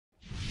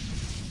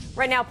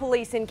Right now,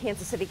 police in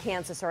Kansas City,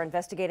 Kansas are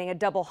investigating a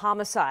double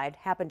homicide.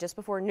 Happened just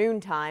before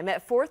noontime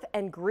at 4th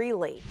and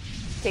Greeley.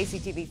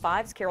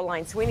 KCTV5's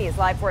Caroline Sweeney is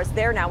live for us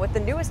there now with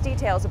the newest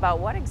details about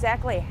what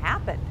exactly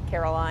happened.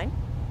 Caroline?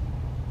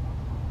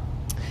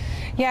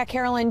 Yeah,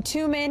 Carolyn,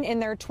 two men in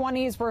their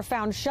 20s were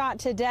found shot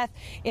to death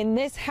in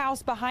this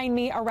house behind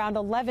me around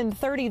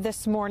 11:30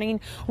 this morning.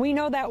 We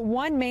know that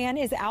one man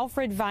is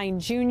Alfred Vine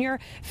Jr.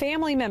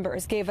 Family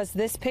members gave us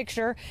this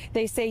picture.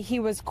 They say he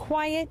was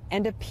quiet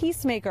and a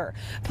peacemaker.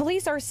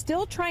 Police are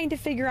still trying to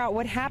figure out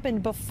what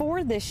happened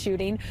before this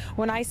shooting.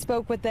 When I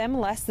spoke with them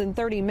less than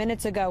 30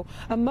 minutes ago,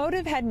 a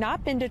motive had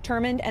not been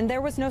determined and there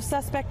was no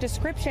suspect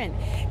description.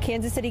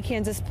 Kansas City,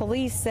 Kansas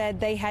police said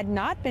they had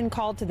not been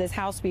called to this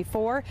house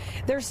before.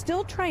 They're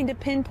still trying to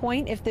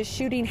pinpoint if the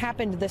shooting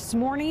happened this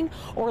morning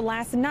or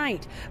last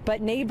night, but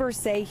neighbors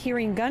say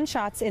hearing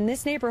gunshots in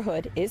this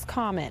neighborhood is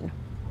common.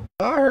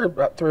 I heard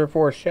about 3 or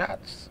 4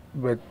 shots,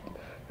 but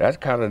that's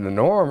kind of the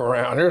norm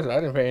around here, so I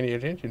didn't pay any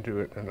attention to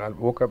it. And I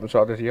woke up and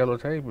saw this yellow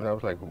tape, and I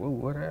was like, whoa,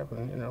 what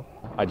happened, you know?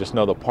 I just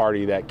know the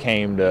party that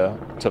came to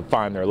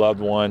find their loved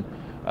one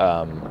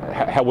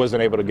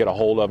wasn't able to get a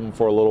hold of them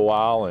for a little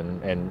while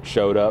and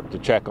showed up to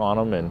check on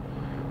them,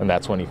 and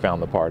that's when he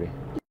found the party.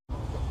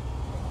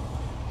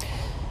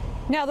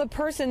 Now, the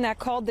person that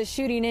called the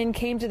shooting in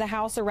came to the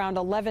house around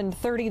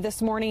 11:30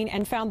 this morning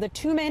and found the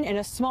two men in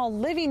a small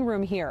living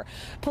room here.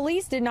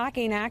 Police did not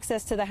gain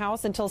access to the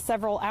house until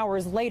several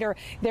hours later.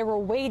 They were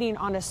waiting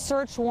on a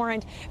search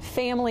warrant.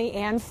 Family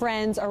and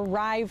friends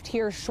arrived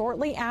here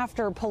shortly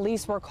after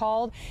police were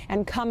called.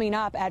 And coming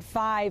up at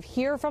 5,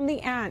 hear from the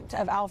aunt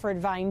of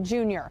Alfred Vine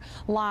Jr.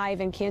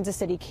 Live in Kansas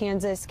City,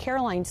 Kansas,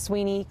 Caroline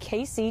Sweeney,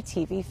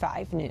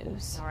 KCTV5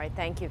 News. All right,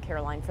 thank you,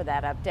 Caroline, for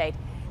that update.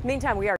 Meantime, we are